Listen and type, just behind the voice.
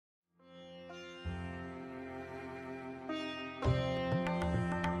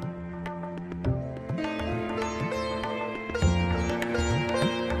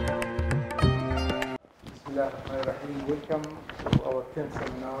Bismillahirrahmanirrahim. Welcome to our 10th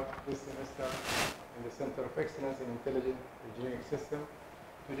seminar this semester in the Center of Excellence in Intelligent Engineering System.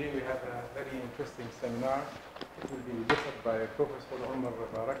 Today we have a very interesting seminar. It will be delivered by Professor Omar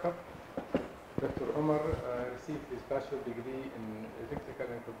Barakab. Dr. Omar received his bachelor degree in electrical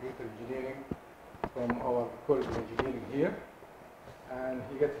and computer engineering from our College of Engineering here. And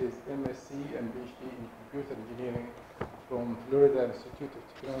he got his MSc and PhD in computer engineering from Florida Institute of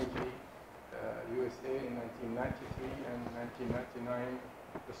Technology, USA in 1993 and 1999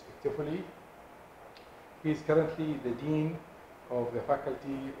 respectively. He is currently the Dean of the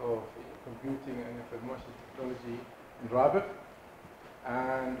Faculty of Computing and Information Technology in Rabat,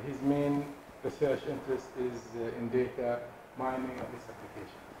 and his main research interest is in data mining and its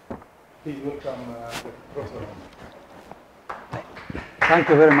application. Please welcome Professor Omar. Thank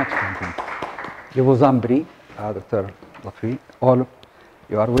you very much, Quentin. Yevo Zambri, Dr. Lafri, all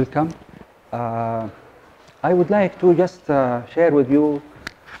you are welcome. I would like to just share with you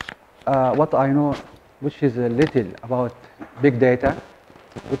what I know, which is a little about big data,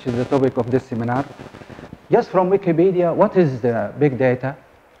 which is the topic of this seminar. Just from Wikipedia, what is the big data,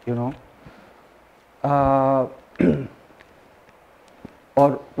 you know?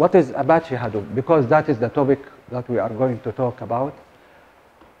 Or what is Apache Hadoop, because that is the topic that we are going to talk about.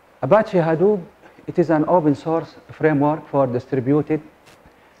 Apache Hadoop, it is an open source framework for distributed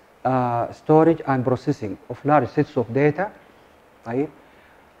storage and processing of large sets of data, right,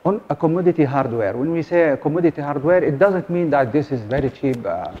 on a commodity hardware. When we say commodity hardware, it doesn't mean that this is very cheap,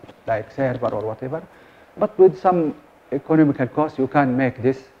 like server or whatever, but with some economical cost, you can make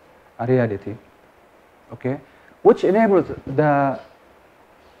this a reality, okay, which enables the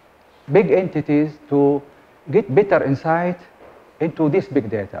big entities to get better insight into this big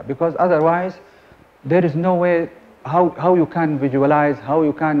data, because otherwise there is no way how you can visualize, how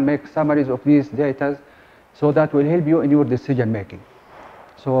you can make summaries of these data, so that will help you in your decision making.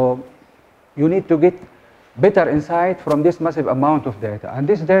 So you need to get better insight from this massive amount of data, and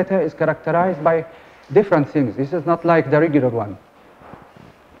this data is characterized by different things. This is not like the regular one.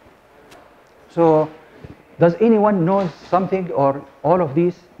 So does anyone know something or all of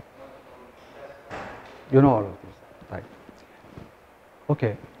these? You know all of these, right?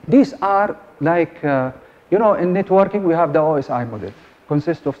 Okay, these are like you know, in networking, we have the OSI model.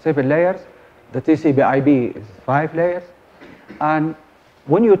 Consists of 7 layers. The TCP/IP is 5 layers. And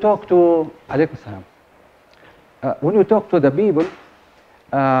when you talk to, when you talk to the people,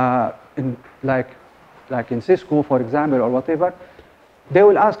 in like in Cisco, for example, or whatever, they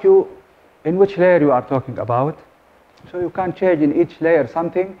will ask you in which layer you are talking about. So you can change in each layer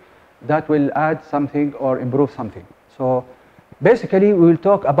something that will add something or improve something. So basically, we will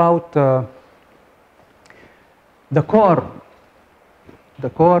talk about the core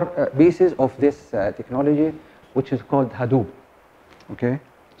pieces of this technology, which is called Hadoop. Okay,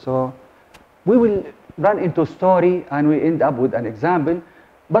 so we will run into story and we end up with an example,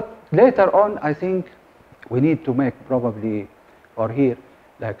 but later on, I think we need to make probably, or here,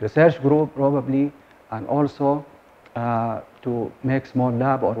 like research group probably, and also to make small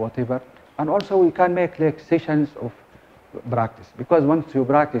lab or whatever, and also we can make like sessions of practice, because once you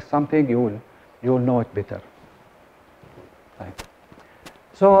practice something, you will know it better. Right.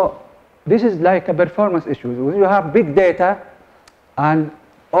 So this is like a performance issue. When you have big data and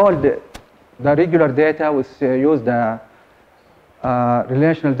all the regular data which use the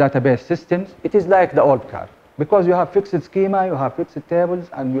relational database systems, it is like the old car, because you have fixed schema, you have fixed tables,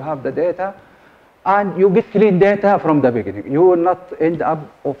 and you have the data, and you get clean data from the beginning. You will not end up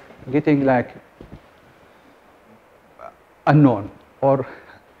of getting like unknown, or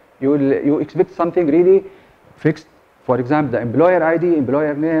you expect something really fixed. For example, the employer ID,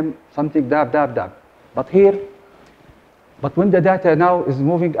 employer name, something dab. But when the data now is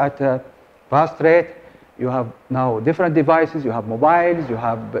moving at a fast rate, you have now different devices, you have mobiles, you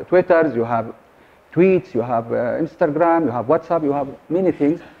have Twitters, you have tweets, you have Instagram, you have WhatsApp, you have many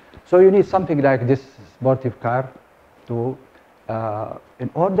things. So you need something like this sportive car to, in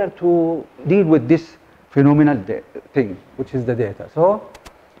order to deal with this phenomenal thing, which is the data. So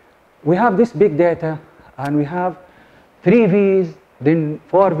we have this big data, and we have 3 V's, then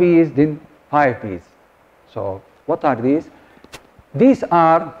 4 V's, then 5 V's. So what are these? These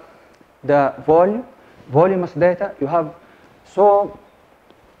are the voluminous data. You have so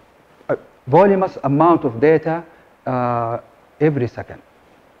voluminous amount of data every second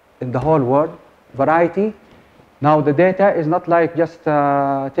in the whole world. Variety. Now the data is not like just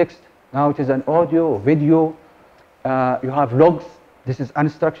text. Now it is an audio, video. You have logs. This is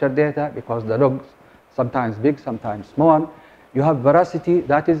unstructured data, because the logs sometimes big, sometimes small. You have veracity,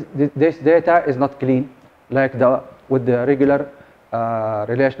 that is, this data is not clean. like with the regular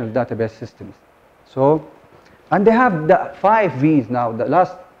relational database systems. So, and they have the 5 V's now. The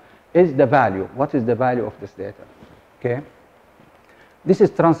last is the value. What is the value of this data? Okay. This is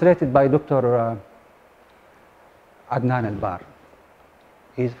translated by Dr. Adnan Al-Bar.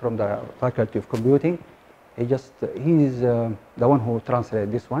 He's from the Faculty of Computing. He's the one who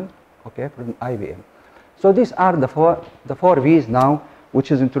translated this one, okay, from IBM. So these are the four V's now,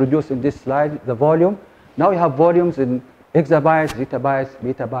 which is introduced in this slide. The volume. Now you have volumes in exabytes, zettabytes,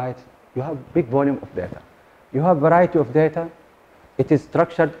 petabytes. You have big volume of data. You have variety of data. It is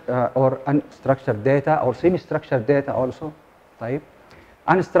structured or unstructured data or semi-structured data also type.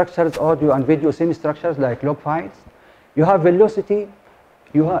 Unstructured audio and video semi-structures like log files. You have velocity.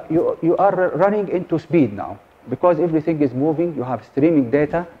 You are running into speed now because everything is moving. You have streaming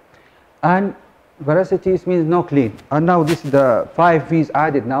data, and veracity means no clean. And now this is the 5 V's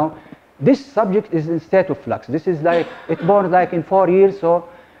added now. This subject is in state of flux. This is like it born like in 4 years. So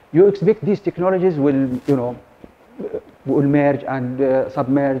you expect these technologies will will merge and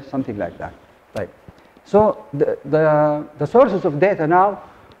submerge, something like that. Right. So the sources of data now,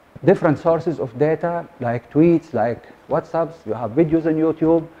 different sources of data like tweets, like WhatsApps, you have videos on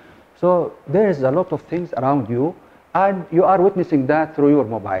YouTube. So there is a lot of things around you, and you are witnessing that through your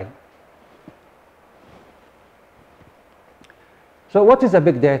mobile. So what is a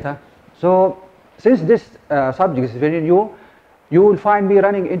big data? So since this subject is very new, you will find me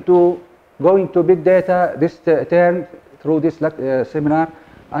running into going to big data, this term through this seminar,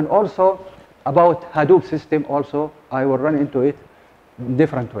 and also about Hadoop system also, I will run into it in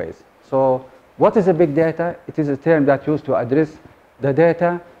different ways. So what is a big data? It is a term that used to address the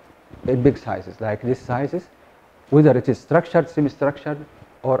data in big sizes, like these sizes, whether it is structured, semi-structured,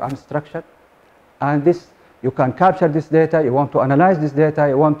 or unstructured. And this, you can capture this data, you want to analyze this data,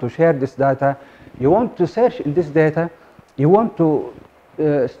 you want to share this data, you want to search in this data, you want to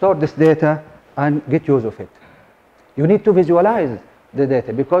store this data and get use of it. You need to visualize the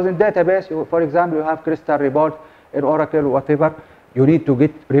data because in database, for example, you have Crystal report in Oracle, whatever, you need to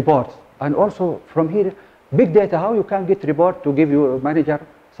get reports. And also from here, big data, how you can get report to give your manager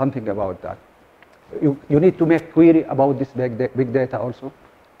something about that. You need to make query about this big data also,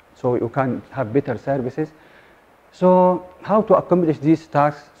 so you can have better services. So how to accomplish these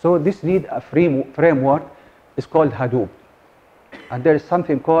tasks? So this need a framework. It's called Hadoop. And there is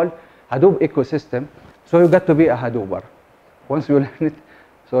something called Hadoop ecosystem. So you got to be a Hadooper. Once you learn it,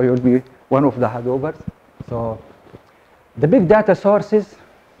 so you'll be one of the Hadoopers. So the big data sources,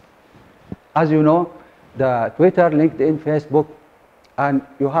 as you know, the Twitter, LinkedIn, Facebook, and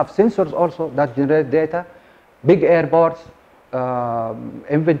you have sensors also that generate data, big airports,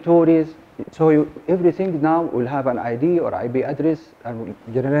 inventories. So everything now will have an ID or IP address and will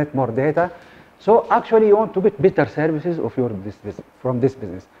generate more data. So actually you want to get better services of from this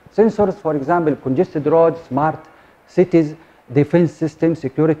business. Sensors, for example, congested roads, smart cities, defense systems,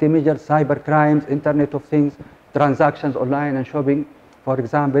 security measures, cyber crimes, Internet of Things, transactions online and shopping, for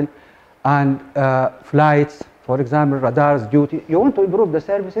example, and flights, for example, radars, duty. You want to improve the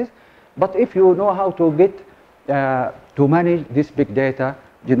services, but if you know how to get to manage this big data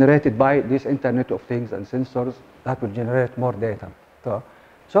generated by this Internet of Things and sensors, that will generate more data.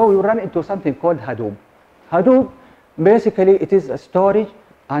 So we run into something called Hadoop. Hadoop, basically, it is a storage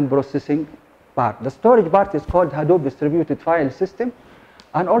and processing part. The storage part is called Hadoop Distributed File System,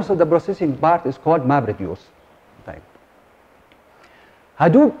 and also the processing part is called MapReduce.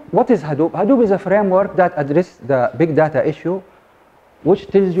 Hadoop, what is Hadoop? Hadoop is a framework that addresses the big data issue, which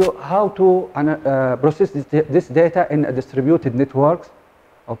tells you how to process this data in a distributed networks,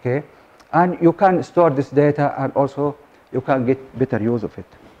 okay? And you can store this data, and also you can get better use of it.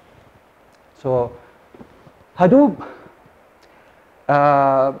 So Hadoop,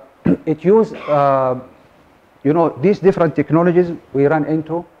 it uses, these different technologies we run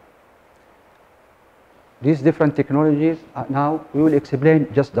into. These different technologies, now we will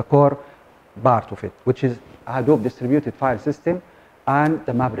explain just the core part of it, which is Hadoop Distributed File System and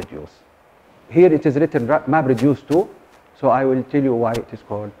the MapReduce. Here it is written MapReduce 2, so I will tell you why it is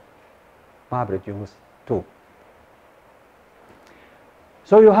called MapReduce 2.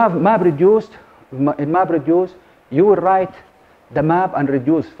 So you have MapReduce. In MapReduce, you will write the map and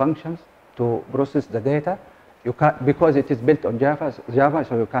reduce functions to process the data. You can, because it is built on Java,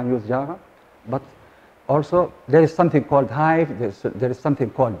 so you can use Java. But also, there is something called Hive, there is something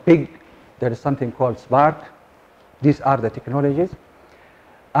called Pig, there is something called Spark. These are the technologies.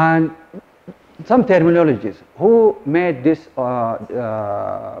 And some terminologies. Who made this,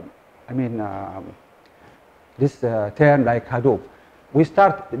 this term like Hadoop?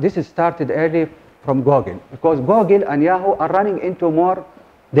 This is started early from Google, because Google and Yahoo are running into more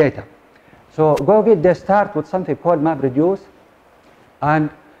data. So Google, they start with something called MapReduce, and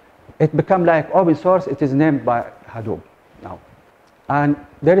it become like open source. It is named by Hadoop now. And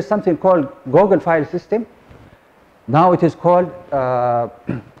there is something called Google File System. Now it is called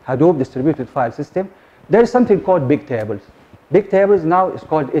Hadoop Distributed File System. There is something called Big Tables. Big Tables now is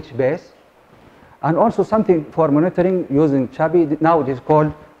called HBase. And also something for monitoring using Chubby, now it is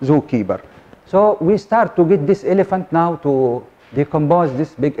called Zookeeper. So we start to get this elephant now to decompose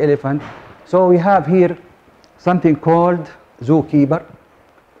this big elephant. So we have here something called Zookeeper.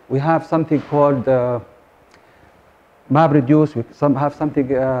 We have something called MapReduce. We have something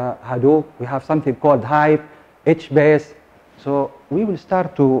Hadoop. We have something called Hive, HBase. So we will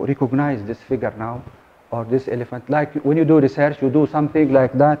start to recognize this figure now, or this elephant. Like when you do research, you do something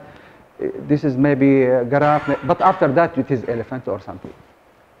like that. This is maybe a giraffe, but after that it is elephant or something.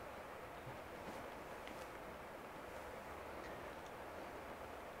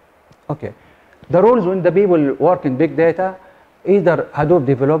 Okay. The rules when the people work in big data, either Hadoop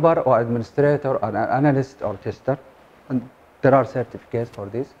developer or administrator or an analyst or tester, and there are certificates for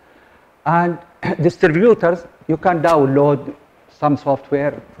this. And distributors, you can download some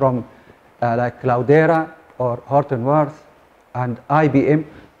software from like Cloudera or Hortonworks and IBM.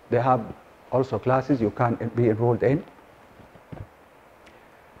 They have also classes you can be enrolled in.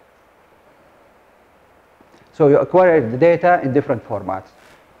 So you acquire the data in different formats.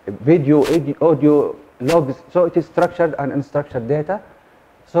 Video, audio, logs, so it is structured and unstructured data.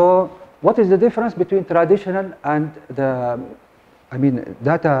 So what is the difference between traditional and the,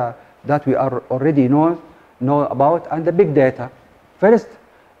 data that we are already know about, and the big data? First,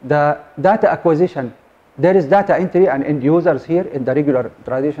 the data acquisition. There is data entry and end users here in the regular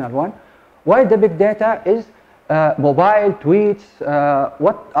traditional one. While the big data is mobile, tweets,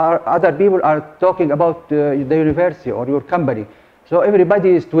 what are other people are talking about the university or your company. So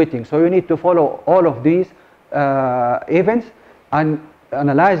everybody is tweeting. So you need to follow all of these events and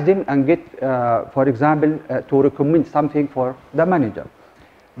analyze them and get, for example, to recommend something for the manager.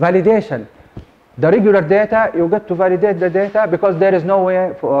 Validation. The regular data, you get to validate the data because there is no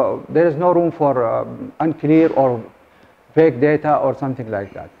way for, there is no room for unclear or fake data or something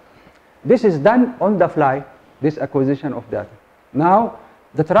like that. This is done on the fly, this acquisition of data. Now,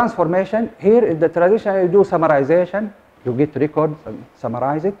 the transformation, here in the traditional you do summarization, you get records and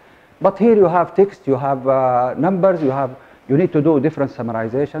summarize it. But here you have text, you have numbers, you need to do different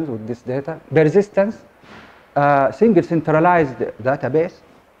summarizations with this data. Persistence, single centralized database,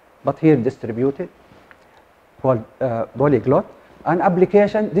 but here distributed, called polyglot. And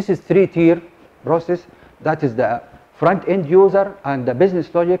application, this is three-tier process. That is the front-end user and the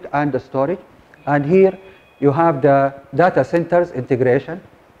business logic and the storage. And here you have the data centers integration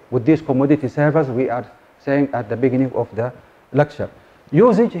with these commodity servers we are saying at the beginning of the lecture.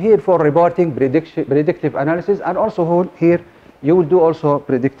 Usage here for reporting, predictive analysis, and also here you will do also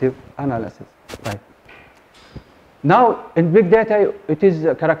predictive analysis. Right. Now in big data it is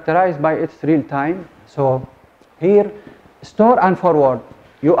characterized by its real time. So here store and forward.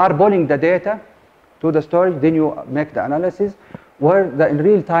 You are pulling the data to the storage, then you make the analysis, where in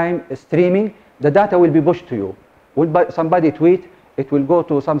real time streaming, the data will be pushed to you. Will somebody tweet, it will go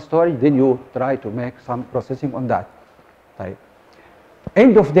to some storage, then you try to make some processing on that. Right.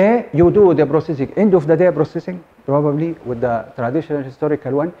 End of day, you do the processing. End of the day processing, probably with the traditional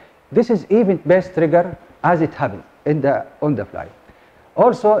historical one. This is event-based trigger as it happens on the fly.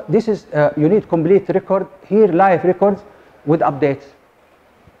 Also, this is you need complete record here, live records with updates.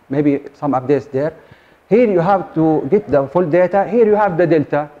 Maybe some updates there. Here you have to get the full data. Here you have the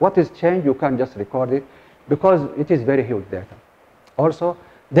delta. What is changed? You can just record it because it is very huge data. Also,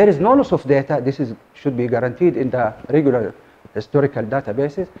 there is no loss of data. This should be guaranteed in the regular historical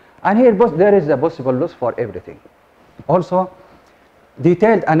databases. And here there is a possible loss for everything. Also,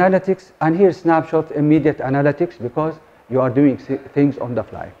 detailed analytics, and here snapshot immediate analytics because you are doing things on the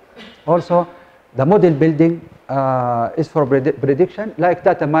fly. Also, the model building is for prediction, like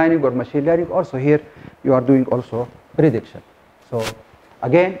data mining or machine learning. Also here you are doing also prediction. So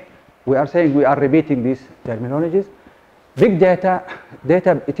again, we are saying we are repeating these terminologies. Big data,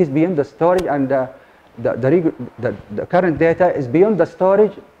 it is beyond the storage, and the current data is beyond the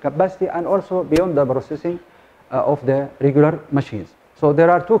storage capacity and also beyond the processing of the regular machines. So there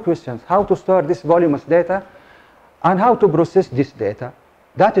are two questions: how to store this voluminous data and how to process this data.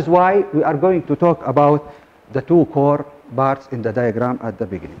 That is why we are going to talk about the two core parts in the diagram at the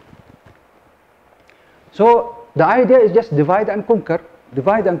beginning. So the idea is just divide and conquer.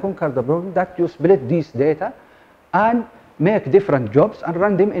 Divide and conquer the problem, that you split these data and make different jobs and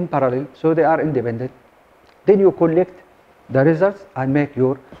run them in parallel, so they are independent. Then you collect the results and make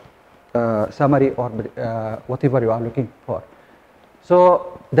your summary or whatever you are looking for.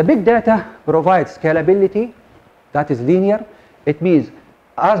 So the big data provides scalability that is linear. It means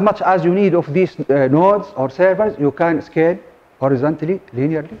as much as you need of these nodes or servers, you can scale horizontally,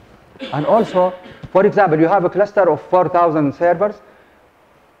 linearly. And also, for example, you have a cluster of 4,000 servers,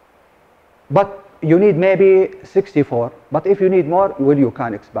 but you need maybe 64. But if you need more, well, you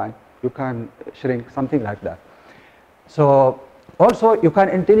can expand. You can shrink, something like that. So also, you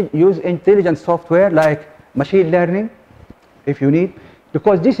can use intelligent software like machine learning if you need,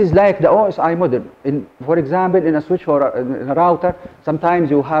 because this is like the OSI model. For example, in a switch or in a router,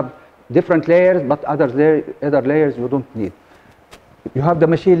 sometimes you have different layers, but other layers you don't need. You have the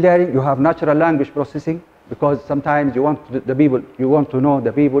machine learning, you have natural language processing, because sometimes you want you want to know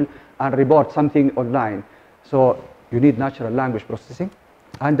the people and report something online. So you need natural language processing.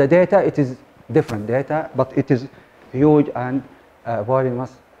 And the data, it is different data, but it is huge and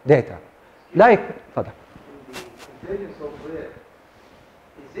voluminous data. Like, Fadal. The intelligence software,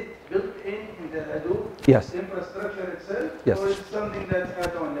 is it built in the Hadoop Yes. infrastructure itself? Yes. Or is it something that's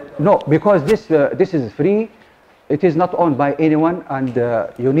add-on later? No, because this is free. It is not owned by anyone, and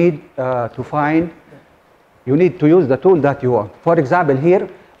you need to find, you need to use the tool that you want. For example, here,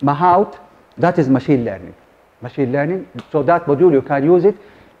 Mahout, that is machine learning. Machine learning, so that module you can use it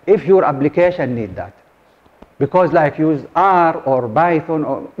if your application need that. Because like use R or Python,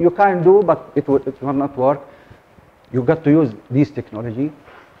 or you can do, but it will not work. You got to use this technology.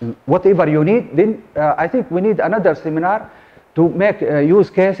 Whatever you need, then I think we need another seminar to make use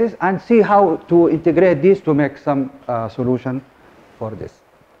cases and see how to integrate this to make some solution for this.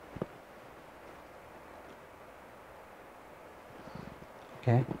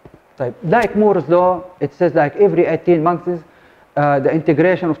 Okay. Like Moore's law, it says like every 18 months the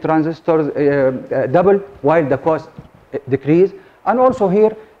integration of transistors double while the cost decrease. And also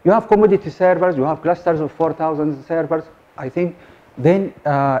here you have commodity servers, you have clusters of 4,000 servers, I think. Then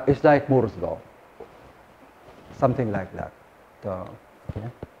it's like Moore's law, something like that. Okay.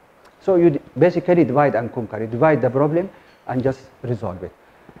 So you basically divide and conquer. You divide the problem and just resolve it.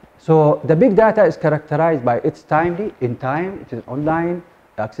 So the big data is characterized by its timely, in time, it is online,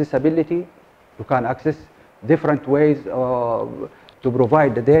 accessibility. You can access different ways to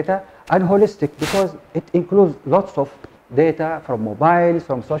provide the data, and holistic because it includes lots of data from mobiles,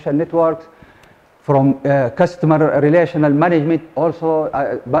 from social networks, from customer relational management. Also,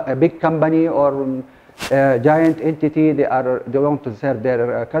 a big company or giant entity, they want to serve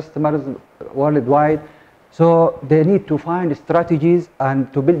their customers worldwide. So they need to find strategies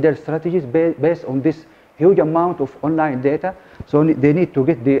and to build their strategies based on this huge amount of online data. So they need to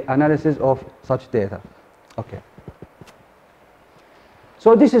get the analysis of such data. Okay.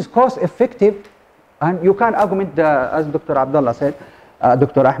 So this is cost effective, and you can augment as Dr. Abdullah said,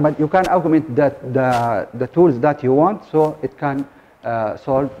 Dr. Ahmed, you can augment that the tools that you want, so it can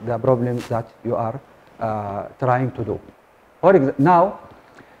solve the problems that you are trying to do. For example, now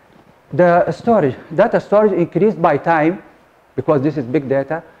the storage, data storage increased by time because this is big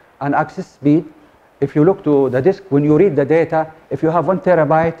data, and access speed. If you look to the disk, when you read the data, if you have 1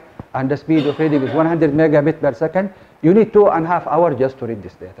 terabyte and the speed of reading is 100 megabit per second, you need 2.5 hours just to read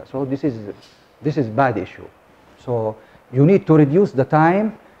this data. So this is bad issue. So you need to reduce the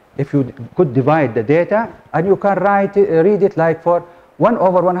time. If you could divide the data, and you can read it like for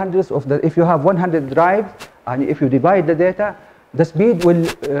 1/100 of the, if you have 100 drives, and if you divide the data, the speed will,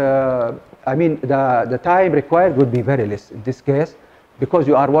 I mean, the time required would be very less in this case, because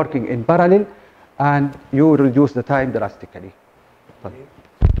you are working in parallel, and you reduce the time drastically.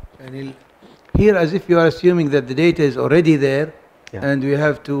 And here, as if you are assuming that the data is already there, Yeah. and we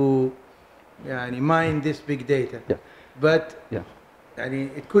have to mine this big data. Yeah. But Yeah.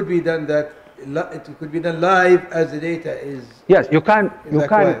 it could be done it could be done live as the data is. Yes, you can. Is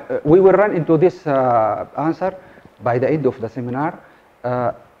acquired. We will run into this answer by the end of the seminar.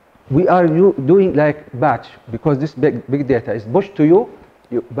 We are doing like batch, because this big data is pushed to you.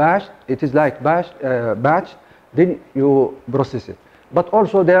 You batch. It is like batch. Then you process it. But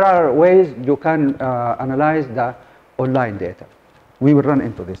also there are ways you can analyze the online data. We will run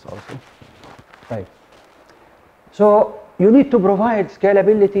into this also. Right. So you need to provide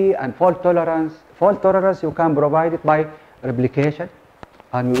scalability and fault tolerance. Fault tolerance, you can provide it by replication,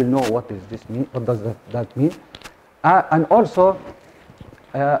 and we will know what does this mean. What does that mean? And also,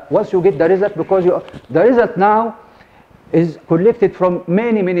 once you get the result, because the result now is collected from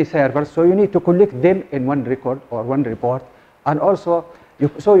many servers, so you need to collect them in one record or one report. And also,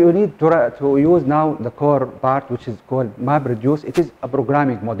 So you need to use now the core part, which is called MapReduce. It is a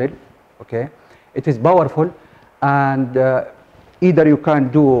programming model, okay? It is powerful, and either you can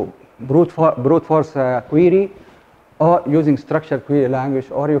do brute force query, or using structured query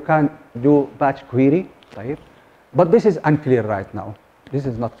language, or you can do batch query, right? But this is unclear right now. This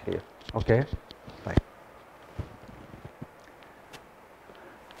is not clear, okay? Right.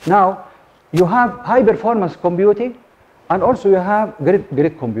 Now, you have high performance computing, and also you have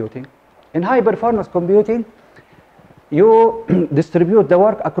grid computing. In high performance computing, you distribute the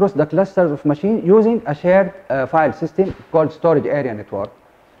work across the clusters of machines using a shared file system called storage area network.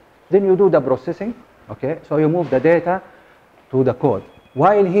 Then you do the processing, okay? So you move the data to the code.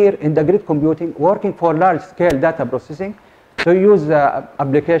 While here in the grid computing, working for large scale data processing, so you use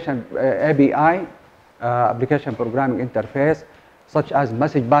application API, application programming interface, such as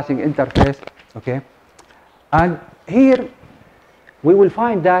message passing interface, okay? And here we will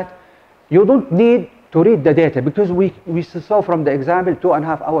find that you don't need to read the data, because we saw from the example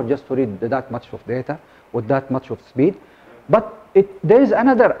 2.5 hours just to read that much of data with that much of speed. But there is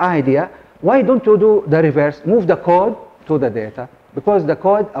another idea. Why don't you do the reverse? Move the code to the data, because the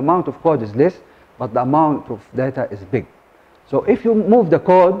amount of code is less, but the amount of data is big. So if you move the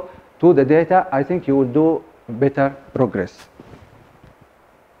code to the data, I think you will do better progress.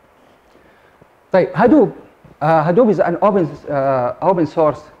 Hadoop. Hadoop is an open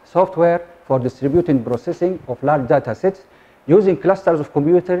source software for distributing processing of large data sets using clusters of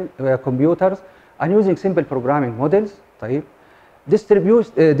computers and using simple programming models. There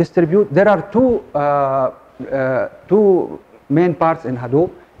are two main parts in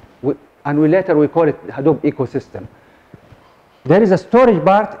Hadoop, and we call it Hadoop ecosystem. There is a storage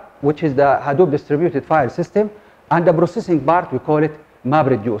part, which is the Hadoop distributed file system, and the processing part, we call it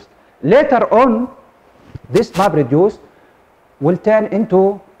MapReduce. Later on, this MapReduce will turn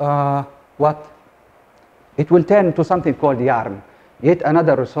into what? It will turn into something called YARN, yet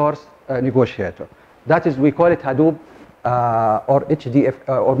another resource negotiator. That is, we call it Hadoop or HDF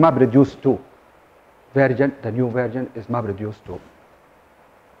or MapReduce 2 version. The new version is MapReduce 2.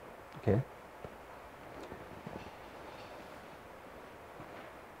 Okay.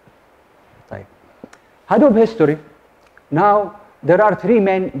 Right. Hadoop history. Now there are 3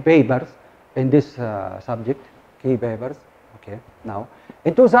 main papers in this subject, key papers. Okay. Now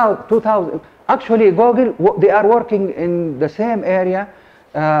in 2000, actually Google, they are working in the same area.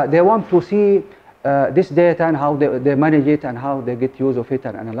 They want to see this data and how they manage it and how they get use of it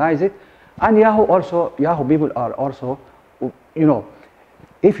and analyze it. And Yahoo people are also, you know,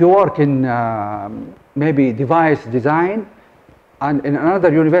 if you work in maybe device design, and in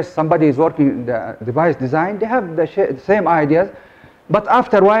another university somebody is working in the device design, they have the same ideas, but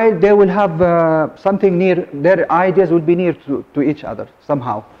after a while they will have something near, their ideas will be near to each other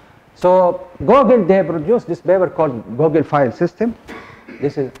somehow. So Google, they produced this paper called Google File System.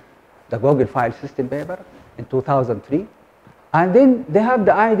 This is the Google File System paper in 2003. And then they have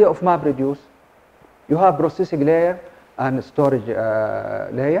the idea of MapReduce. You have processing layer and storage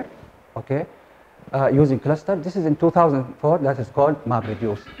layer, okay, using cluster. This is in 2004, that is called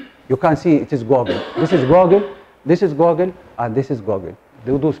MapReduce. You can see it is Google. This is Google, this is Google, and this is Google.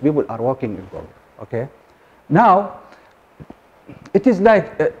 Those people are working in Google, okay. Now, it is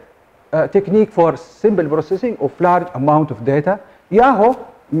like a technique for simple processing of large amount of data. Yahoo,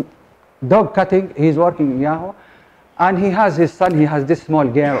 dog cutting, he is working in Yahoo, and he has his son, he has this small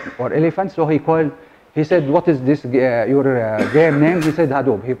game or elephant, so he said, what is this, your game name? He said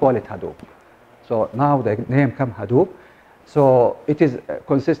Hadoop, he called it Hadoop. So now the name comes Hadoop. So it is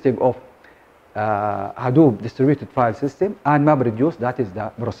consisting of Hadoop distributed file system and MapReduce, that is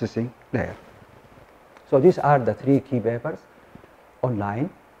the processing layer. So these are the 3 key papers online.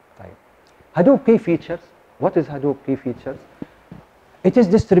 Hadoop key features. What is Hadoop key features? It is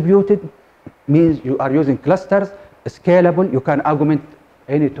distributed, means you are using clusters, scalable, you can augment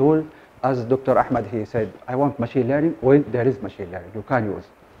any tool. As Dr. Ahmed, he said, I want machine learning. Well, there is machine learning, you can use.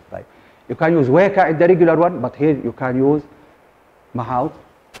 Right? You can use Weka in the regular one, but here you can use Mahout.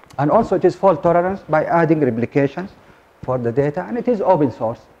 And also it is fault tolerance by adding replications for the data, and it is open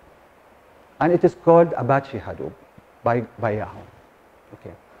source. And it is called Apache Hadoop by Yahoo.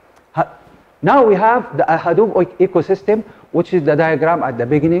 Okay. Now we have the Hadoop ecosystem, which is the diagram at the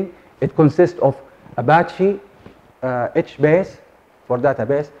beginning. It consists of Apache, HBase for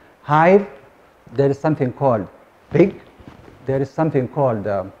database, Hive, there is something called Pig, there is something called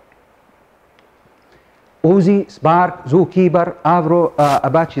Oozie, Spark, Zookeeper, Avro,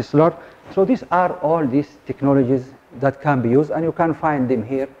 Apache Slot. So these are all these technologies that can be used, and you can find them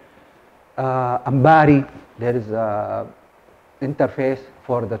here. Ambari, there is interface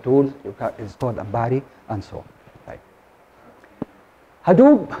for the tools. It's called Ambari and so on. Right.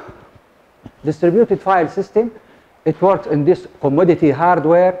 Hadoop distributed file system, it works in this commodity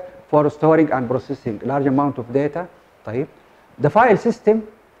hardware for storing and processing large amount of data. طيب. The file system,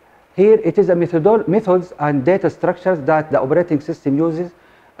 here it is a methods and data structures that the operating system uses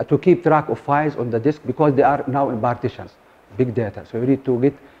to keep track of files on the disk, because they are now in partitions, big data. So you need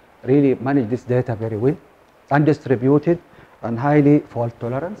to really manage this data very well, undistributed and highly fault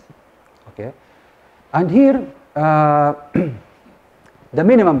tolerance. Okay. And here the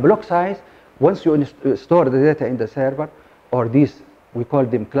minimum block size, once you store the data in the server, or these, we call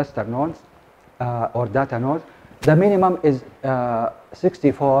them cluster nodes or data nodes, the minimum is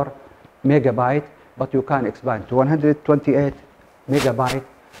 64 megabyte, but you can expand to 128 megabyte.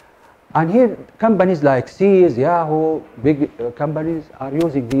 And here companies like Seas, Yahoo, big companies are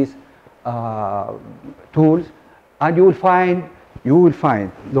using these tools, and you will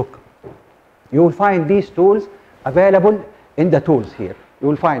find, look, you will find these tools available in the tools here. You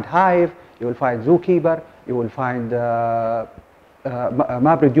will find Hive, you will find Zookeeper, you will find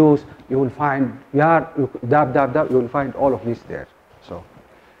MapReduce, you will find Yarn, Dab, you will find all of these there. So,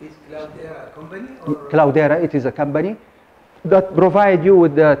 is Cloudera a company? Or? Cloudera, it is a company that provide you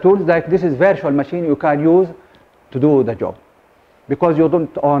with the tools, like this is virtual machine you can use to do the job, because you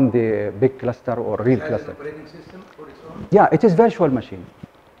don't own the big cluster or real cluster. Operating system for its own? Yeah, it is virtual machine.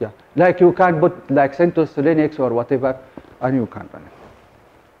 Yeah, like you can put like CentOS, Linux or whatever, and you can run it.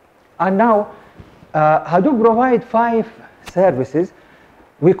 And now Hadoop provide 5 services.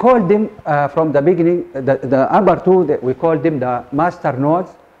 We call them from the beginning, the upper two, we call them the master nodes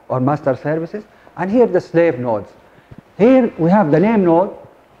or master services, and here the slave nodes. Here we have the name node,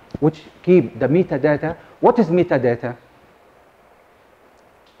 which keep the metadata. What is metadata?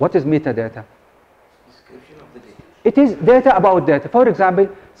 What is metadata? Description of the data. It is data about data. For example,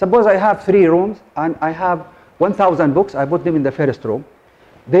 suppose I have 3 rooms and I have 1,000 books. I put them in the first room.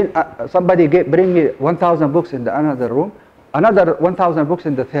 Then somebody bring me 1,000 books in the another room, another 1,000 books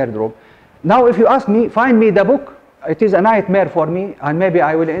in the third room. Now if you ask me, find me the book, it is a nightmare for me, and maybe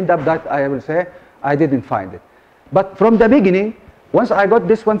I will end up that I will say I didn't find it. But from the beginning, once I got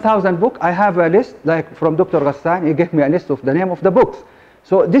this 1,000 book, I have a list, like from Dr. Ghassan, he gave me a list of the name of the books.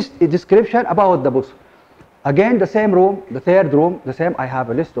 So this is description about the books. Again, the same room, the third room, the same, I have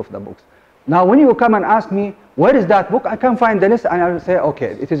a list of the books. Now when you come and ask me, where is that book? I can find the list and I will say,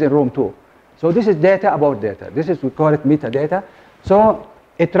 okay, it is in room 2. So this is data about data. This is, we call it metadata. So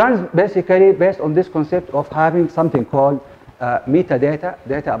it runs basically based on this concept of having something called metadata,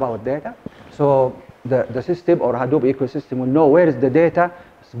 data about data. So the system or Hadoop ecosystem will know where is the data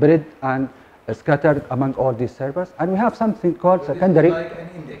spread and scattered among all these servers. And we have something called So secondary. It is like an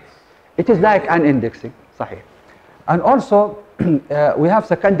index. It is like an indexing, صحيح. And also we have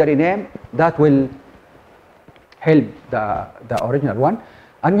secondary name that will help the original one.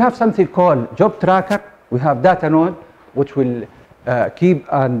 And we have something called job tracker. We have data node, which will keep,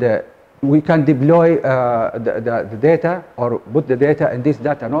 and we can deploy the data or put the data in these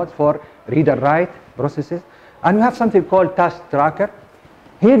data nodes for read and write processes. And we have something called task tracker.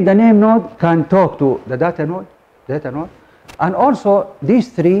 Here the name node can talk to the data node, and also these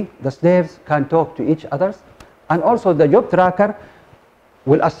 3, the slaves, can talk to each others. And also the job tracker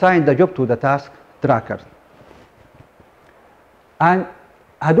will assign the job to the task tracker. And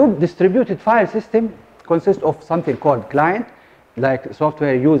Hadoop distributed file system consists of something called client, like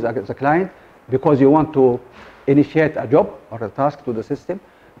software used as a client because you want to initiate a job or a task to the system.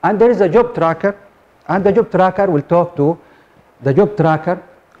 And there is a job tracker, and the job tracker will talk to the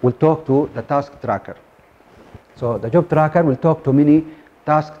task tracker. So the job tracker will talk to many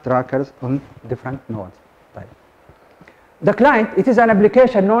task trackers on different nodes. Right. The client, it is an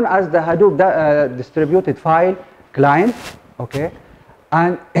application known as the Hadoop distributed file client, okay,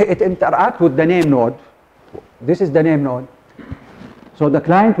 and it interacts with the name node. This is the name node. So the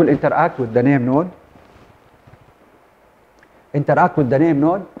client will interact with the name node,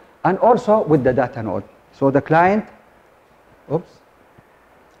 and also with the data node. So the client,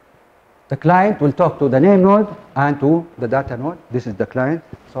 the client will talk to the name node and to the data node. This is the client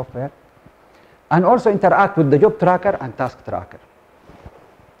software. And also interact with the job tracker and task tracker.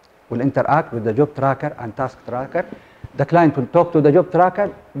 Will interact with the job tracker and task tracker. The client will talk to the job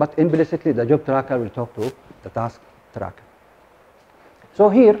tracker, but implicitly the job tracker will talk to the task tracker. So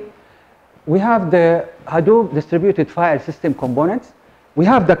here we have the Hadoop distributed file system components. We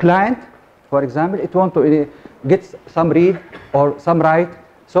have the client, for example, it wants to get some read or some write,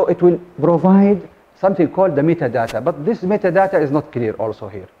 so it will provide something called the metadata. But this metadata is not clear also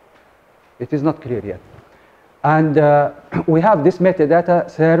here. It is not clear yet. And we have this metadata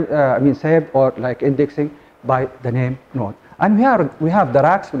saved or like indexing by the name node. And we have the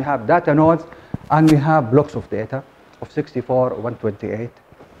racks, we have data nodes, and we have blocks of data of 64 or 128.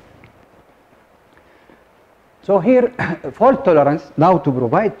 So here, fault tolerance, now to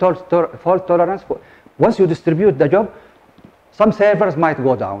provide fault tolerance, once you distribute the job, some servers might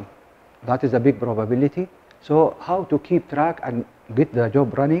go down. That is a big probability. So how to keep track and get the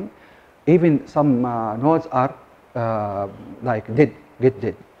job running? Even some nodes are like get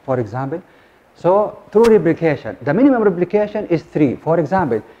dead, for example. So through replication, the minimum replication is 3. For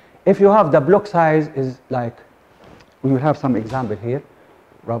example, if you have the block size is like, we will have some example here,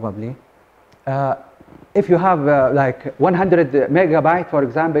 probably. If you have like 100 megabyte, for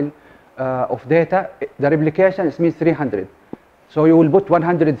example, of data, the replication means 300. So you will put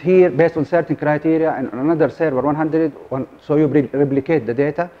 100 here based on certain criteria, and another server 100. So you replicate the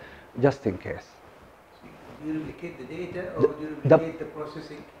data just in case. Do you replicate the data, or do you replicate the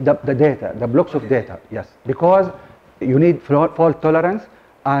processing? The data, the blocks of data, yes. Because you need fault tolerance,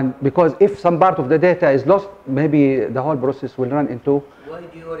 and because if some part of the data is lost, maybe the whole process will run into. Why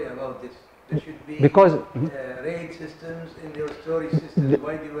do you worry about this? There should be because RAID systems in your storage systems.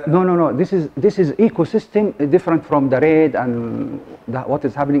 Why do you worry? No. This is ecosystem different from the RAID and what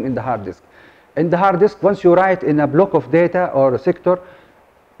is happening in the hard disk. In the hard disk, once you write in a block of data or a sector,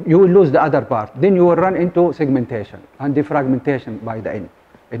 you will lose the other part. Then you will run into segmentation and defragmentation by the end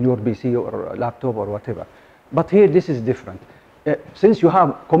in your PC or laptop or whatever. But here, this is different. Since you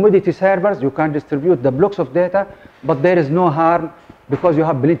have commodity servers, you can distribute the blocks of data, but there is no harm because you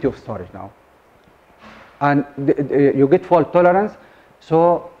have plenty of storage now. And you get fault tolerance,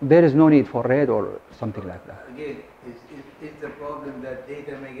 so there is no need for RAID or something like that. Again, is the problem that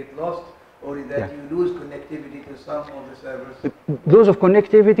data may get lost, or is that you lose connectivity to some of the servers? Loss of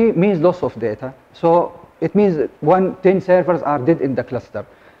connectivity means loss of data. So it means 10 servers are dead in the cluster.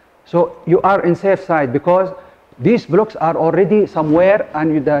 So you are in safe side because these blocks are already somewhere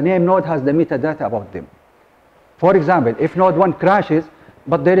and the name node has the metadata about them. For example, if node 1 crashes,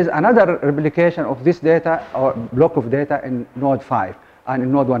 but there is another replication of this data or block of data in node 5 and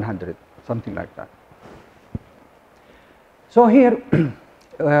in node 100, something like that. So here,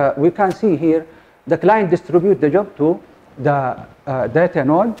 we can see here, the client distribute the job to the data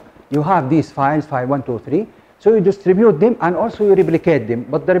node. You have these files, file 1, 2, 3. So you distribute them and also you replicate them,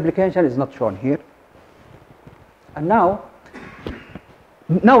 but the replication is not shown here. And now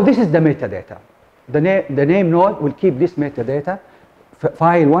this is the metadata. The name node will keep this metadata.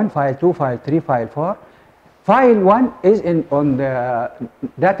 File 1, file 2, file 3, file 4. File 1 is on the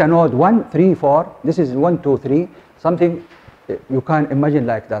data node 1, 3, 4. This is 1, 2, 3. Something you can imagine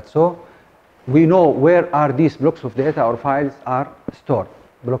like that. So we know where are these blocks of data or files are stored,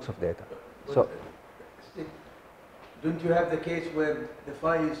 blocks of data. So don't you have the case where the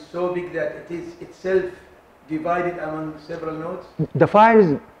file is so big that it is itself divided among several nodes? The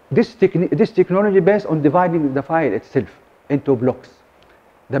files, this technology based on dividing the file itself into blocks,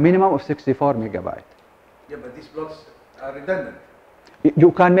 the minimum of 64 megabyte. Yeah, but these blocks are redundant.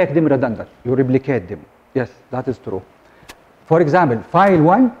 You can make them redundant. You replicate them. Yes, that is true. For example, file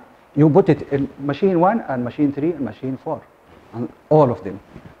 1, you put it in machine 1 and machine 3 and machine 4, and all of them.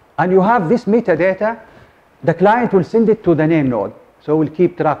 And you have this metadata. The client will send it to the name node, so we'll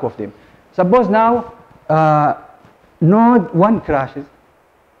keep track of them. Suppose now node 1 crashes,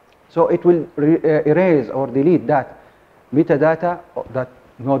 so it will erase or delete that metadata that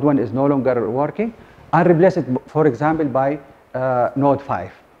node 1 is no longer working and replace it, for example, by node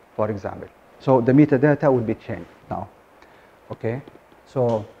 5, for example. So the metadata will be changed now. Okay,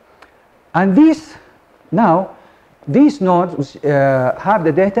 so, and these nodes which have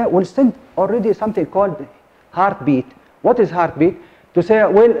the data will send already something called heartbeat. What is heartbeat? To say,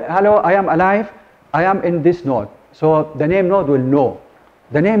 well, hello, I am alive, I am in this node. So the name node will know.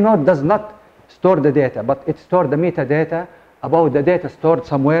 The name node does not store the data, but it stores the metadata about the data stored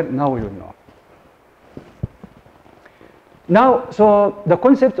somewhere. Now you will know. Now, so the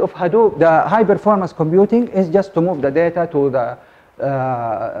concept of Hadoop, the high performance computing, is just to move the data to the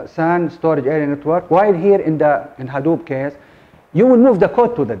SAN storage area network, while here in Hadoop case, you will move the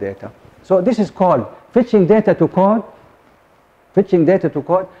code to the data. So this is called fetching data to code,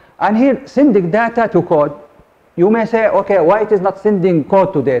 and here sending data to code. You may say, okay, why it is not sending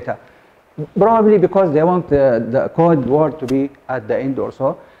code to data? Probably because they want the code word to be at the end or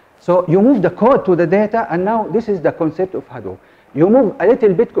so. So you move the code to the data, and now this is the concept of Hadoop. You move a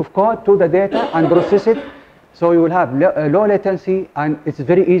little bit of code to the data and process it, so you will have low latency, and it's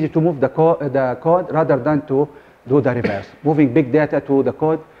very easy to move the code rather than to do the reverse. Moving big data to the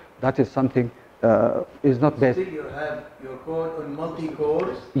code, that is something is not based. Still you have your code on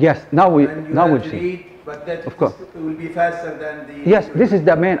multi-cores. Yes, now we'll to see. read, but that Of course. will be faster than the... Yes, this is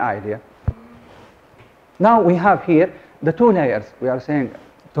the main idea. Now we have here the two layers we are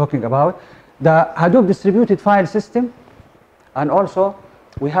talking about, the Hadoop distributed file system, and also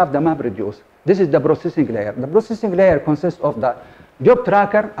we have the MapReduce. This is the processing layer. The processing layer consists of the job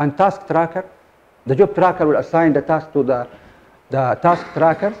tracker and task tracker. The job tracker will assign the task to the task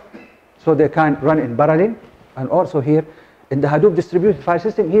trackers, so they can run in parallel. And also here in the Hadoop distributed file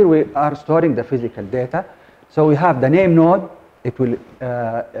system, here we are storing the physical data. So we have the name node. It will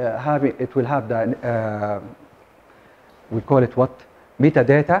have the we call it what,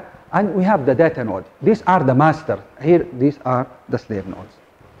 metadata, and we have the data node. These are the master. Here, these are the slave nodes.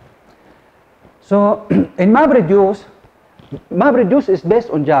 So in MapReduce, MapReduce is based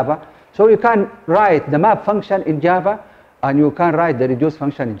on Java. So you can write the map function in Java, and you can write the reduce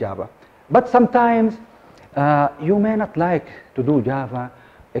function in Java. But sometimes you may not like to do Java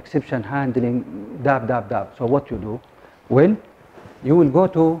exception handling, dab. So what you do? Well, you will go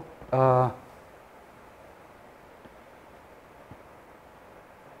to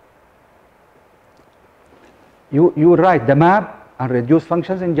you write the map and reduce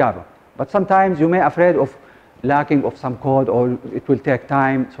functions in Java. But sometimes you may be afraid of lacking of some code, or it will take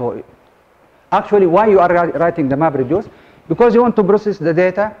time. So actually, why you are writing the MapReduce? Because you want to process the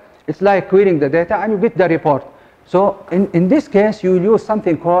data. It's like querying the data, and you get the report. So in this case, you will use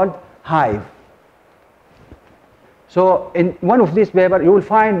something called Hive. So in one of these papers, you will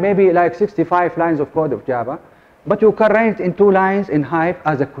find maybe like 65 lines of code of Java, but you can write in 2 lines in Hive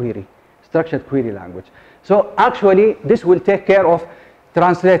as a query, structured query language. So actually, this will take care of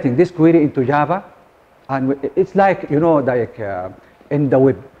translating this query into Java, and it's like, you know, like in the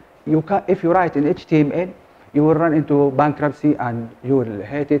web. You can, if you write in HTML, you will run into bankruptcy and you will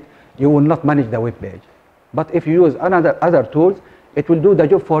hate it. You will not manage the web page. But if you use other tools, it will do the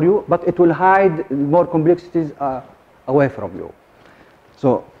job for you, but it will hide more complexities away from you.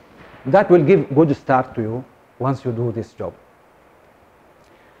 So that will give good start to you once you do this job.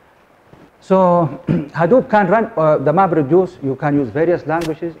 So Hadoop can run the MapReduce. You can use various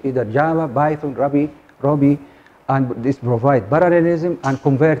languages, either Java, Python, Ruby, and this provide parallelism and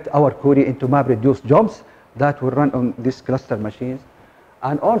convert our query into MapReduce jobs that will run on these cluster machines.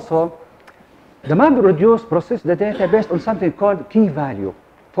 And also, the MapReduce process the data based on something called key value.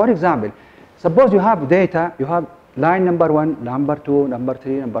 For example, suppose you have data, you have line number 1, number 2, number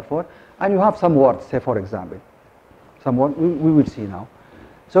 3, number 4, and you have some words, say for example, some word we will see now.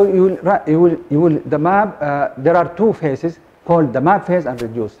 So the map, there are 2 phases called the map phase and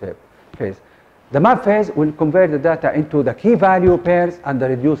reduce phase. The map phase will convert the data into the key value pairs, and the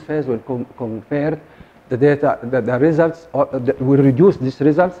reduce phase will convert the data, the results, or will reduce these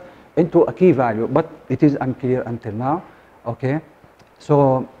results into a key value, but it is unclear until now, okay?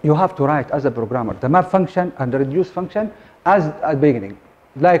 So you have to write as a programmer the map function and the reduce function as a beginning.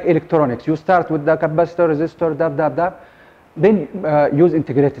 Like electronics, you start with the capacitor, resistor, dab, then use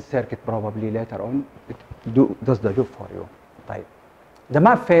integrated circuit probably later on. It does the job for you. Right. The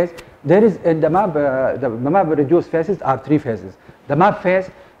map phase, there is in the map reduce phases are 3 phases. The map phase,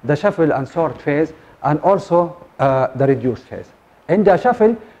 the shuffle and sort phase, and also the reduce phase. In the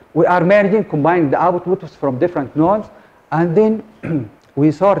shuffle, we are merging, combining the outputs from different nodes, and then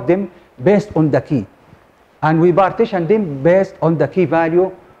we sort them based on the key. And we partition them based on the key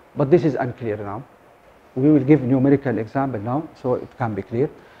value, but this is unclear now. We will give numerical example now, so it can be clear.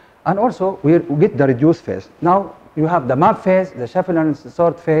 And also, we get the reduce phase. Now, you have the map phase, the shuffle and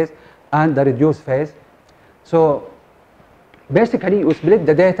sort phase, and the reduce phase. So, basically, you split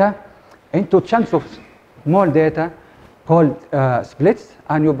the data into chunks of small data called splits,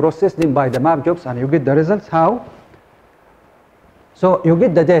 and you process them by the map jobs, and you get the results. How? So, you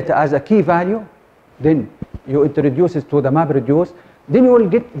get the data as a key value, then you introduce it to the MapReduce, then you will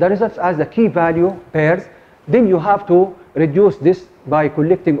get the results as the key value pairs. Then you have to reduce this by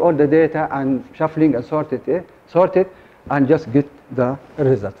collecting all the data and shuffling and sort it, and just get the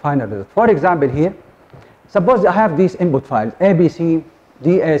result, final result. For example, here, suppose I have these input files, ABC,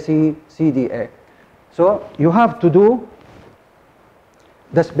 DAC, CDA. So you have to do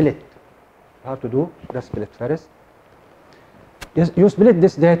the split. You have to do the split first. Yes, you split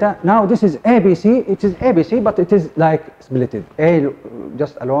this data. Now this is ABC. It is ABC, but it is like splitted. A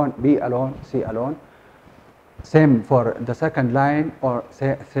just alone, B alone, C alone. Same for the second line, or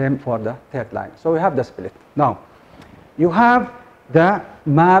same for the third line. So we have the split. Now, you have the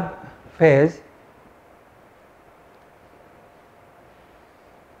map phase.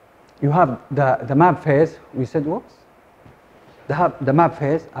 You have the map phase. We said, whoops. They have the map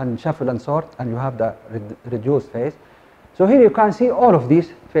phase and shuffle and sort, and you have the reduce phase. So here you can see all of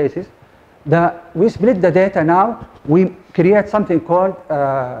these phases. We split the data now. We create something called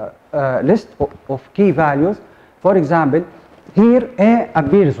list of key values. For example, here A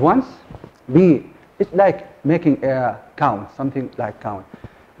appears once, B, it's like making a count, something like count.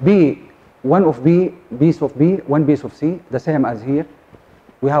 B, one of B, piece of B, one piece of C, the same as here.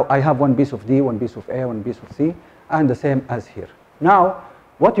 I have one piece of D, one piece of A, one piece of C, and the same as here. Now,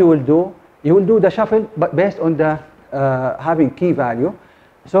 what you will do the shuffle, but based on the having key value.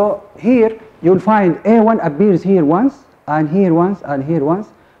 So here, you'll find A1 appears here once, and here once, and here once,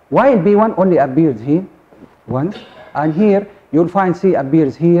 while B1 only appears here once, and here, you'll find C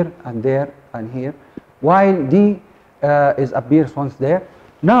appears here, and there, and here, while D appears once there.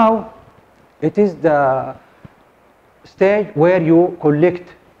 Now, it is the stage where you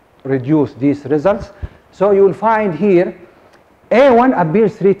reduce these results. So you will find here A1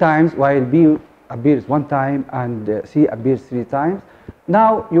 appears 3 times while B appears 1 time and C appears 3 times.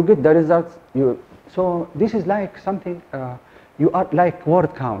 Now you get the results. So this is like something you are like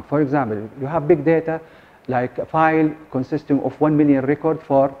word count. For example, you have big data like a file consisting of 1 million records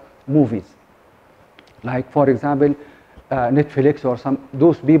for movies. Like for example, Netflix or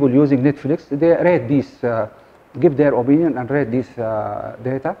those people using Netflix, they rate these, give their opinion and rate this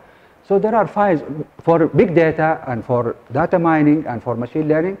data. So there are files for big data and for data mining and for machine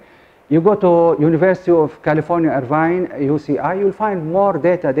learning. You go to University of California, Irvine, UCI, you'll find more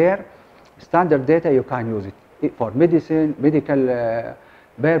data there, standard data, you can use it for medicine, medical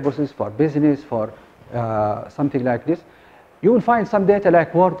purposes, for business, for something like this. You will find some data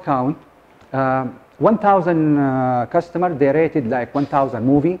like word count. 1,000 customers, they rated like 1,000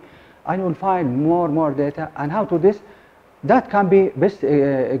 movie, and you'll find more data. And how to this? That can be best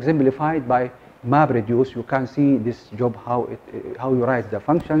exemplified by MapReduce. You can see this job, how you write the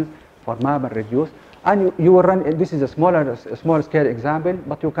functions for MapReduce. And you will run, this is a small scale example,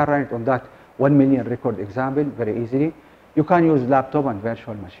 but you can run it on that 1 million record example very easily. You can use laptop and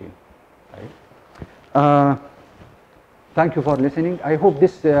virtual machine. Right? Thank you for listening. I hope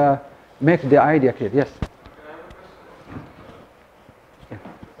this makes the idea clear. Yes? Yeah.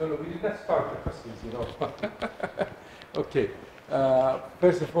 No, we did not start the questions, you know. Okay.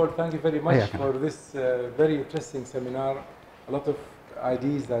 First of all, thank you very much for this very interesting seminar. A lot of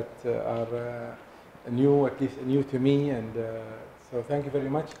ideas that are new, at least new to me, and so thank you very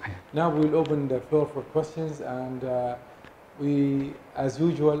much. Now we'll open the floor for questions, and we, as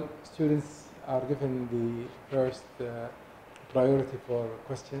usual, students are given the first priority for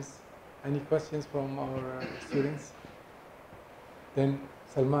questions. Any questions from our students? Then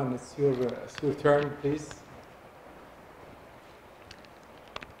Salman, it's your turn, please.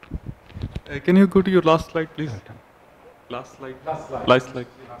 Can you go to your last slide, please? Last slide. Last slide.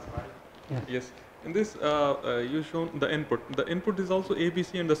 Yes. In this, you shown the input. The input is also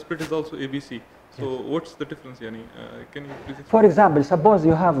ABC and the split is also ABC. So what's the difference, Yani? Can you please explain? For example, suppose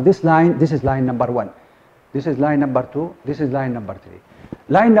you have this line. This is line number 1. This is line number 2. This is line number 3.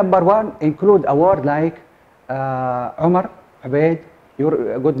 Line number 1 include a word like Umar, Ubaid,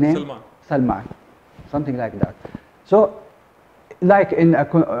 your good name? Salman. Something like that. So, like in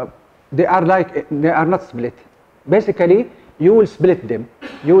they are not split. Basically, you will split them.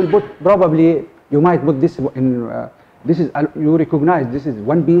 You will put probably, you might put this in, this is, you recognize this is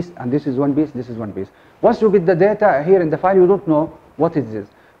one piece and this is one piece, this is one piece. Once you get the data here in the file, you don't know what it is.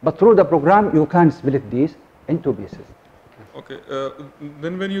 But through the program, you can split these into pieces. Okay.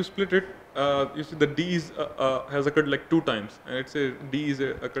 Then when you split it, you see the D is, has occurred like 2 times, and it says D is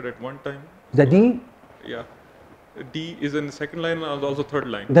occurred at 1 time. The D? Yeah. D is in the second line and also third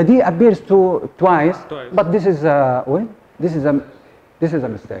line. The D appears twice, but this is this is a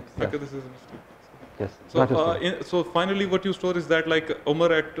mistake. Okay, yes. this is a mistake. Yes. So, so finally, what you store is that like Umar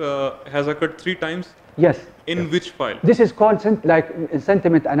has occurred 3 times. Yes. In which file? This is called like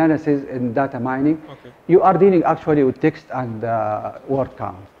sentiment analysis in data mining. Okay. You are dealing actually with text and word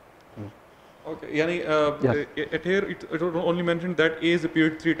count. Okay. Yani, yes. At here it only mentioned that A is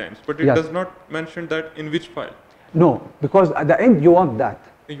appeared 3 times, but it yes. does not mention that in which file. No, because at the end you want that.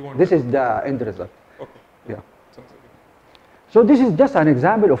 You want this that. is the end result. Okay. Yeah. Sounds good. So this is just an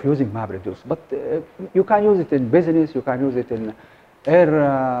example of using MapReduce, but you can use it in business, you can use it in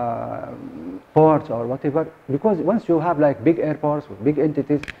airports or whatever, because once you have like big airports with big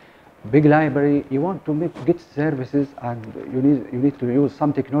entities, big library, you want to get services, and you need to use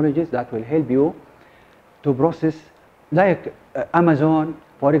some technologies that will help you to process, like Amazon,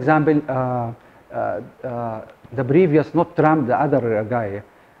 for example, the previous, not Trump, the other guy,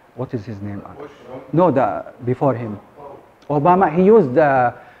 what is his name? No, the before him. Obama, he used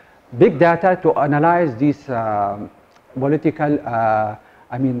big data to analyze these political,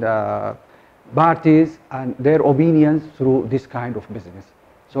 parties and their opinions through this kind of business.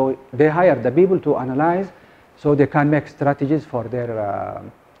 So they hire the people to analyze so they can make strategies for their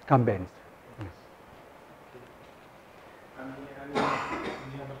campaigns.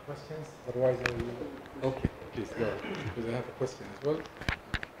 Any other questions? Otherwise, I will. Okay, please go. Because I have a question as well.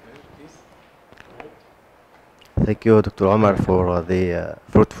 Please. Thank you, Dr. Omar, for the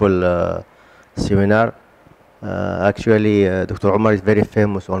fruitful seminar. Actually, Dr. Omar is very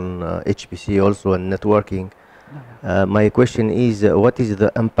famous on HPC also and networking. My question is, what is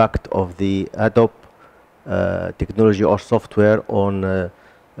the impact of the Hadoop technology or software on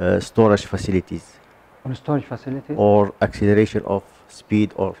storage facilities? On storage facilities? Or acceleration of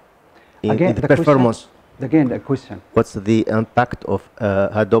speed or in the performance? Again, the question. What's the impact of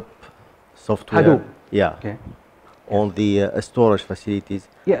Hadoop software? Hadoop. Yeah. Okay. On the storage facilities.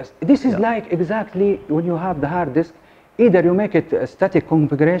 Yes, this is like exactly when you have the hard disk, either you make it a static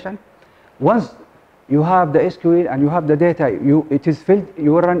configuration. Once you have the SQL and you have the data, it is filled,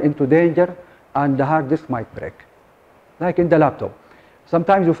 you run into danger and the hard disk might break. Like in the laptop.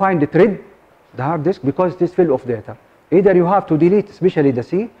 Sometimes you find the thread, the hard disk, because it is filled of data. Either you have to delete, especially the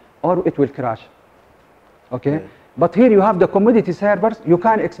C, or it will crash. Okay? But here you have the commodity servers, you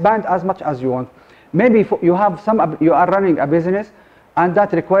can expand as much as you want. Maybe you have you are running a business and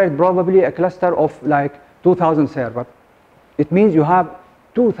that required probably a cluster of like 2,000 servers. It means you have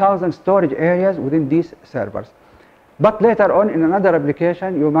 2,000 storage areas within these servers. But later on in another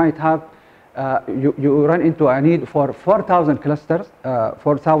application, you might have, you run into a need for 4,000 clusters,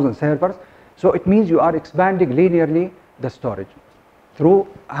 4,000 servers. So it means you are expanding linearly the storage through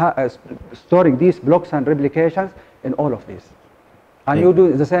storing these blocks and replications in all of these. And you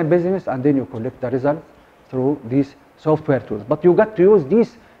do the same business and then you collect the results through these software tools. But you got to use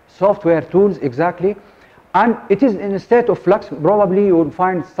these software tools exactly, and it is in a state of flux. Probably you will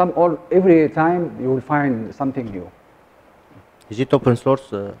find every time you will find something new. Is it open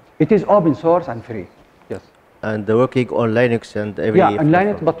source? It is open source and free, yes. And working on Linux and every... Yeah, on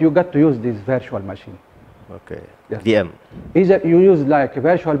Linux, but you got to use this virtual machine. Okay, yes. VM. Either you use like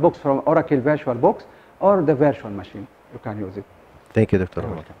VirtualBox from Oracle VirtualBox or the virtual machine, you can use it. Thank you, Dr.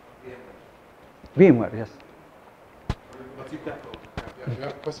 Omar. VMware, yes. You have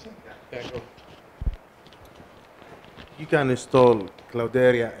a question? Yeah, go. You can install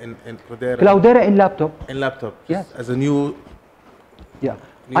Cloudera in Cloudera. Cloudera in laptop. In laptop. Yes. As a new. Yeah.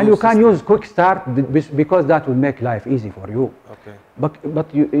 And you can use Quick Start because that will make life easy for you. Okay.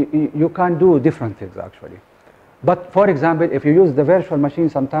 But you can do different things actually. But for example, if you use the virtual machine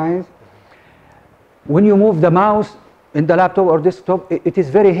sometimes, when you move the mouse in the laptop or desktop, it is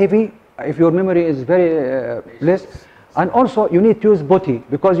very heavy if your memory is very less. And also you need to use PuTTY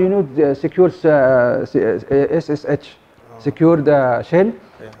because you need secure SSH, secure the shell,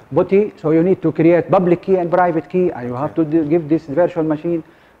 PuTTY. So you need to create public key and private key, and you have to give this virtual machine.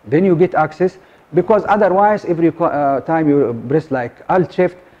 Then you get access, because otherwise every time you press like Alt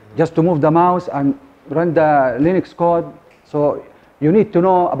Shift just to move the mouse and run the Linux code. So you need to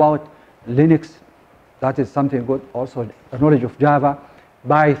know about Linux. That is something good. Also knowledge of Java,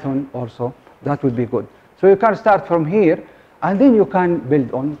 Python also, that would be good. So you can start from here and then you can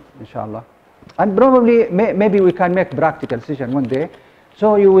build on, inshallah. And probably maybe we can make practical session one day,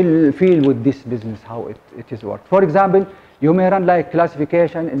 so you will feel with this business how it is worked. For example, you may run like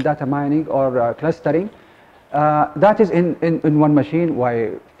classification in data mining or clustering. That is in one machine,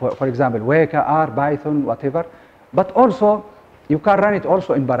 for example, Weka, R, Python, whatever. But also, you can run it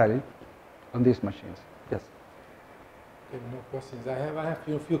also in parallel on these machines. Yes. Okay, no questions. I have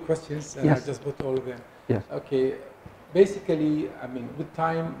a few questions, and Yes. I just put all of them. Yes. Okay. Basically, I mean, with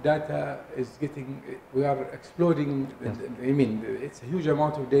time, data is getting, we are exploding. Yes. I mean, it's a huge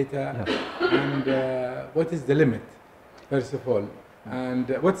amount of data. Yes. And what is the limit, first of all? And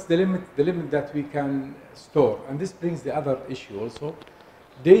what's the limit? The limit that we can store. And this brings the other issue also.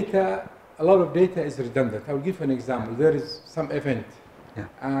 Data, a lot of data is redundant. I will give you an example. There is some event, Yeah.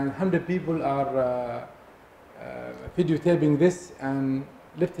 and 100 people are videotaping this and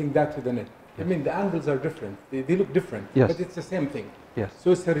lifting that to the net. I mean, the angles are different. They look different, Yes. but it's the same thing. Yes.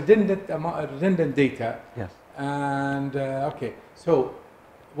 So it's a redundant data. Yes. And okay, so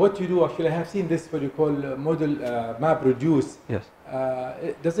what you do, actually, I have seen this, what you call model map reduce. Yes.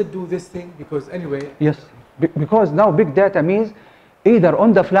 Does it do this thing? Because anyway. Yes. Because now big data means either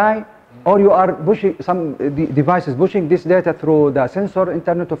on the fly or you are pushing some devices pushing this data through the sensor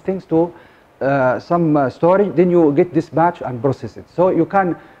Internet of Things to some storage. Then you get dispatch and process it. So you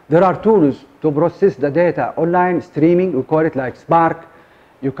can There are tools to process the data online, streaming, we call it like Spark.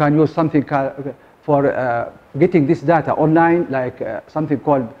 You can use something for getting this data online, like something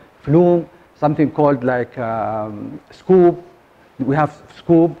called Flume, something called like Scoop. We have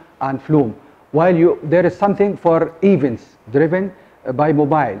Scoop and Flume. While there is something for events driven by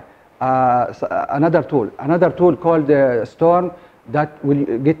mobile. Another tool called Storm that will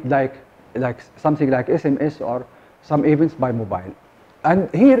get like something like SMS or some events by mobile.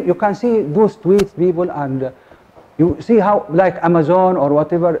 And here you can see those tweets people, and you see how, like Amazon or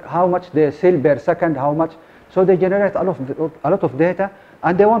whatever, how much they sell per second, how much. So they generate a lot of data,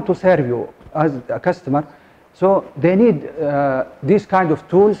 and they want to serve you as a customer. So they need these kind of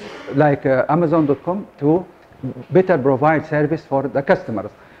tools like Amazon.com to better provide service for the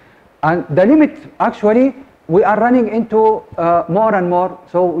customers. And the limit, actually, we are running into more and more.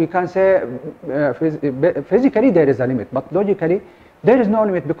 So we can say physically there is a limit, but logically there is no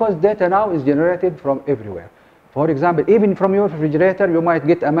limit, because data now is generated from everywhere. For example, even from your refrigerator, you might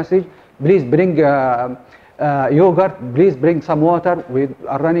get a message, please bring yogurt, please bring some water. We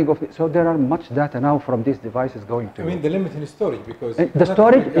are running off. So there are much data now from these devices going to. I mean, the limit in storage, because the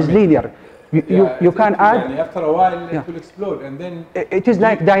storage is linear. You can add. After a while, it will explode, and then it is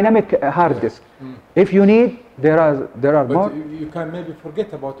like dynamic hard disk. If you need, there are but more. You can maybe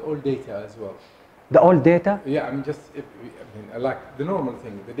forget about all data as well. The old data. Yeah, I mean, like the normal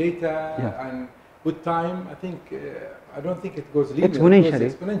thing, the data, and with time, I think I don't think it goes linear. Exponentially. It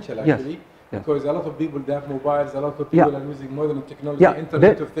goes exponential actually, Yes. because a lot of people they have mobiles, a lot of people are using modern technology, Yeah.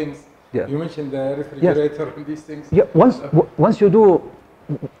 Internet of Things. Yeah. You mentioned the refrigerator and these things. Yeah. Once you do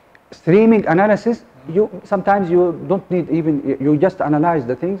streaming analysis, sometimes you don't need even, you just analyze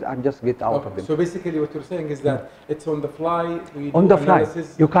the things and just get out of them. So basically what you're saying is that it's on the fly. On the fly.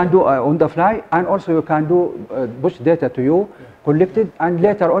 You can do on the fly, and also you can do push data to you, collected, and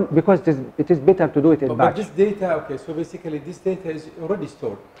later on, because it is better to do it in batch. But this data, okay, so basically this data is already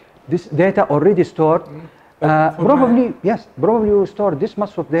stored. This data already stored. Probably you store this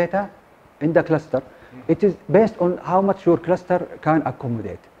much of data in the cluster. It is based on how much your cluster can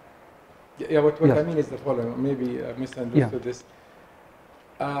accommodate. Yeah, what I mean is the following, maybe I misunderstood this.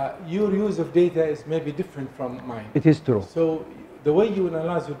 Your use of data is maybe different from mine. It is true. So the way you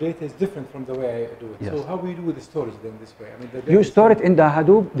analyze your data is different from the way I do it. Yes. So how we do the storage then this way? I mean, the You store it in the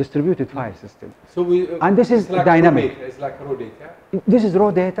Hadoop distributed file system. So and this is like dynamic. Raw data. It's like raw data. This is raw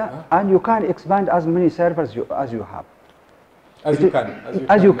data, and you can expand as many servers as you have. As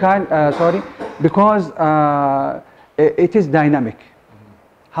you can, sorry, because it is dynamic.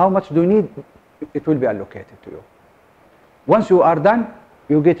 How much do you need? It will be allocated to you. Once you are done,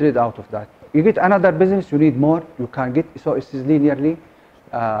 you get rid out of that. You get another business, you need more, you can get, so it is linearly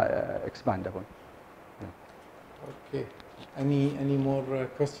expandable. Okay. Any more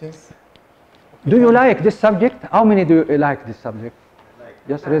questions? Do you like this subject? How many do you like this subject?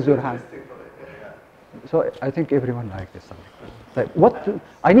 Just raise your hand. So I think everyone likes this subject. Like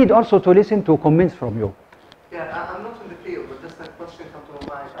I need also to listen to comments from you. Yeah, I'm not in the field, but just a question comes to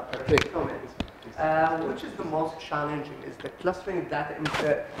mind after the comment. Which is the most challenging? Is the clustering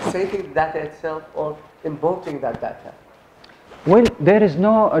data, saving data itself, or importing that data? Well, there is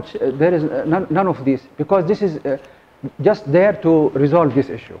none of these, because this is just there to resolve this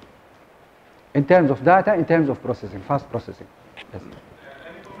issue. In terms of data, in terms of processing, fast processing. Yes.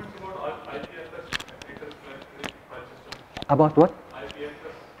 Any comments about IPFS, interplanetary file system? About what?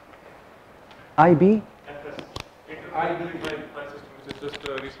 IPFS. IB? Interplanetary file system, which just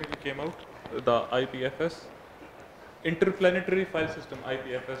recently came out. The IPFS, Interplanetary File System,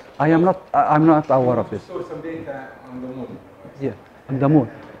 IPFS. I'm not aware of this. Store some data on the moon. Yeah, on the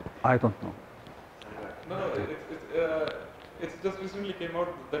moon. I don't know. No, it's just recently came out.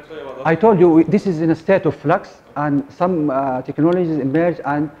 That's why I was asking. I told you this is in a state of flux, and some technologies emerge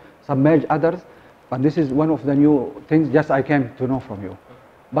and submerge others. And this is one of the new things. Just I came to know from you,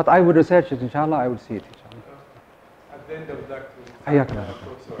 but I will research it. Inshallah, I will see it. Inshallah. At the end of that, حياك الله.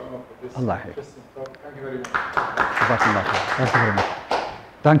 الله يحييك. Thank you very much. جزاكم الله خير. Thank you very much.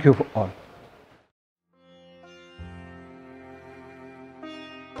 Thank you for all.